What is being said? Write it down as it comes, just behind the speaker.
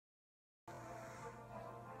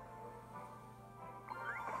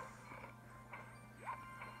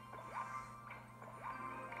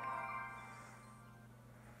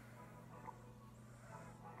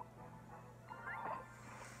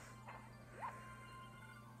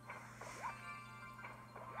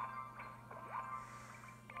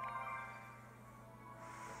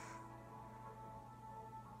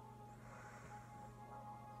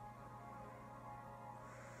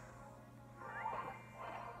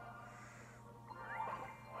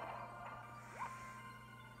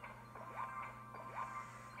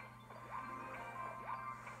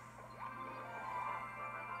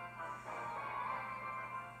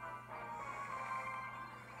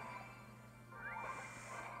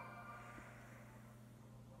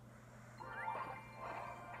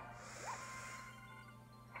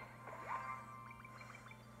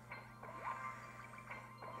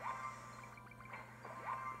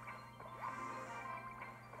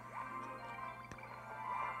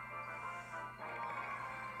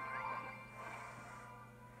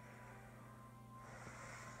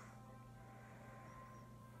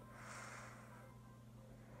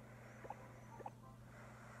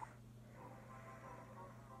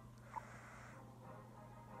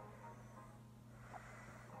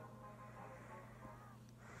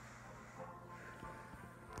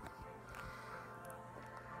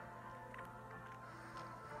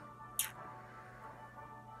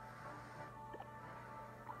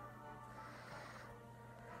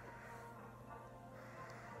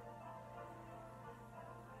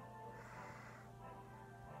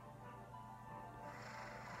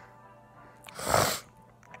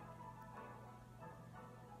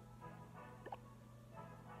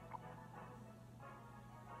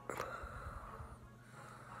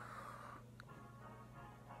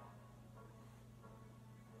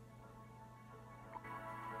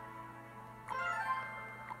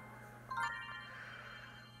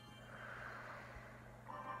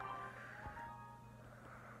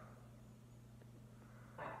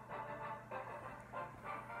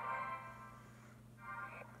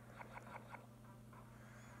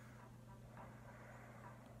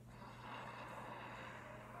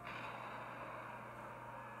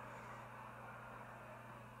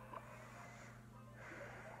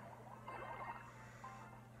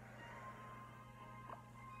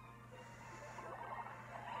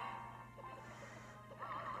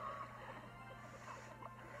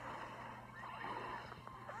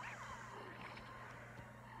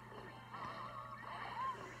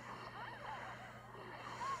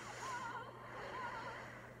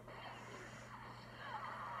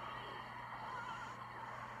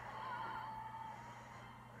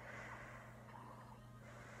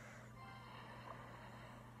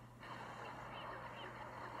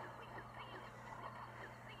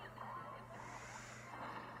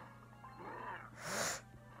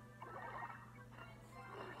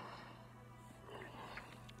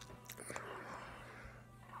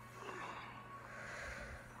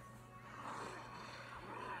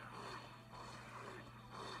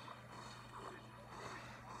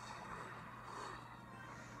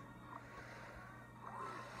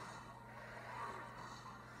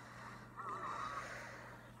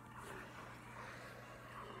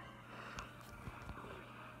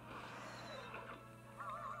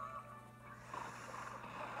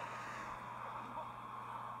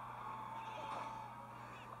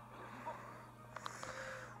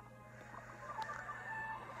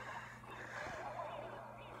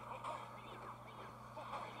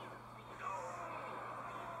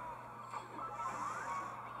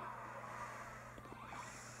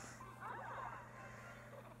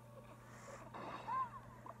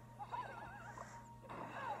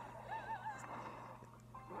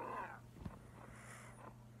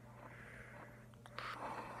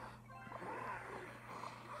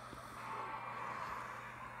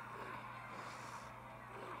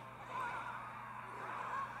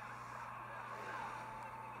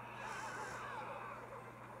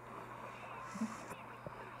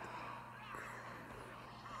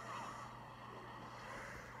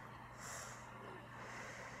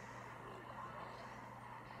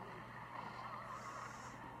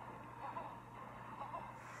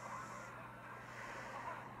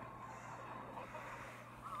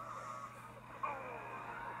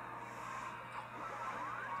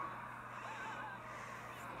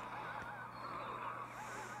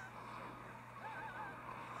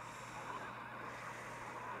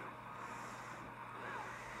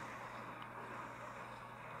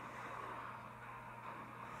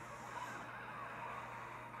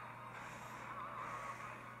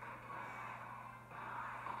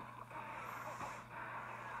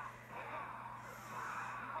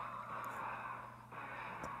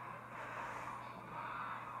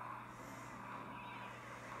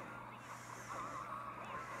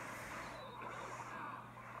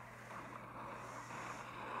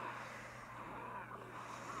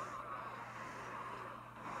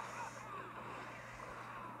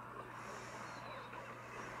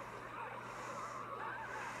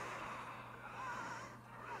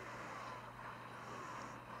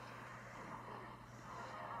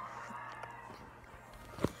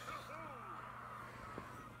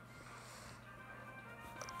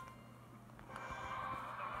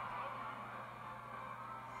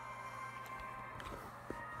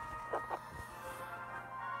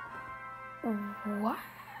What?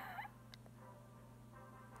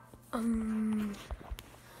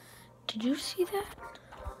 Did you see that?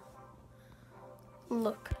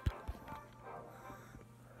 Look.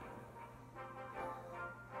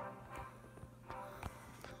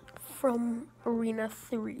 From Arena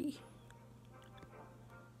 3.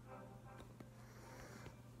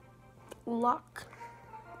 Luck.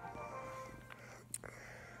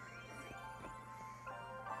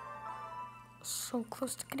 So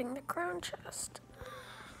close to getting the crown chest.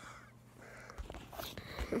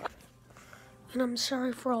 And I'm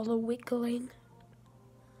sorry for all the wiggling.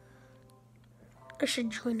 I should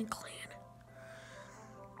join a clan.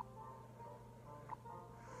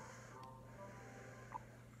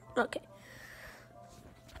 Okay.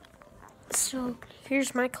 So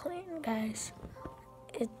here's my clan, guys.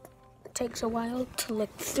 It takes a while to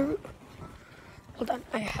look through. Hold on,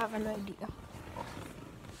 I have an idea.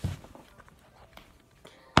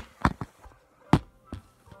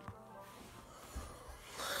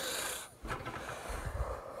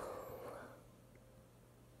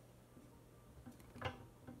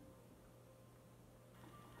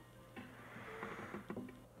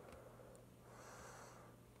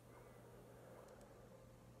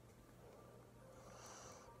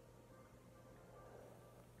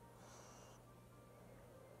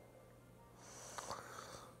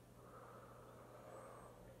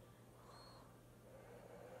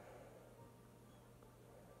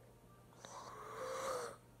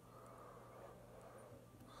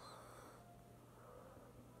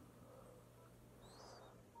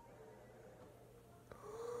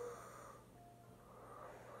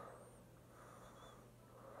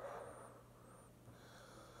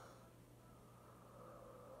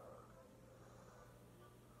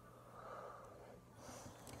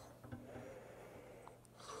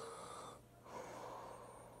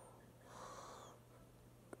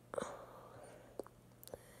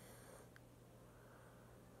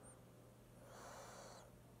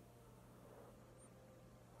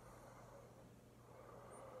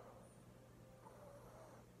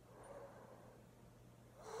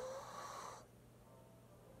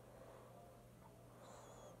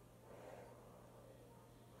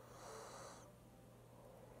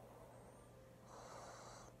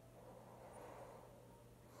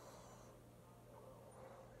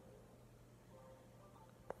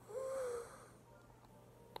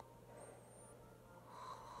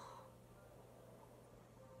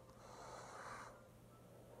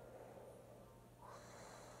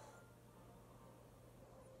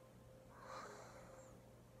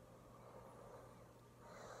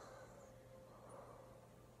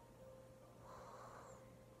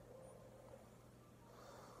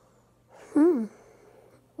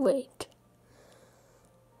 Wait.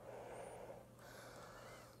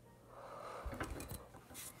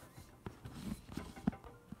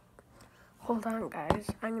 Hold on, guys.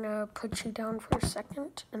 I'm gonna put you down for a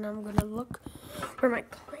second, and I'm gonna look for my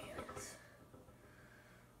plans.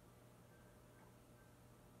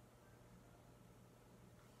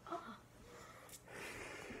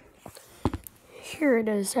 Here it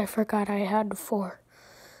is. I forgot I had 4.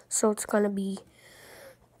 So it's gonna be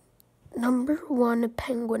number 1,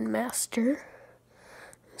 Penguin Master,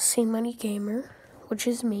 C Money Gamer, which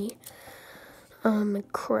is me,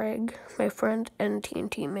 Craig, my friend, and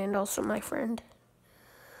TNT Man, also my friend.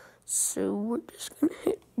 So we're just gonna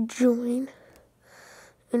hit join,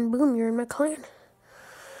 and boom, you're in my clan.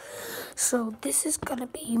 So this is gonna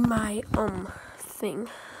be my thing.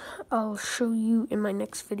 I'll show you in my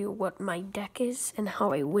next video what my deck is and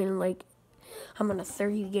how I win. Like, I'm on a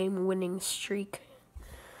 30-game winning streak.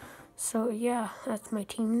 So yeah, that's my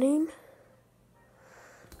team name.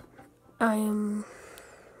 I am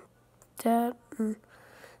that.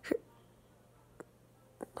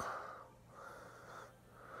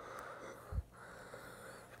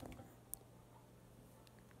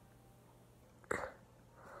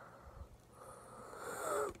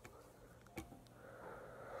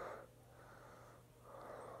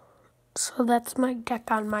 So that's my deck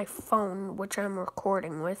on my phone, which I'm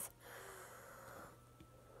recording with.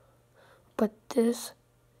 But this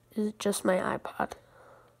is just my iPod.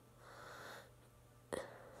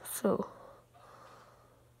 So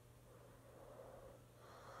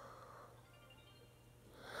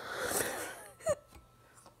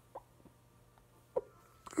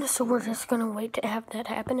we're just gonna wait to have that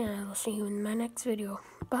happen, and I will see you in my next video.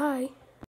 Bye.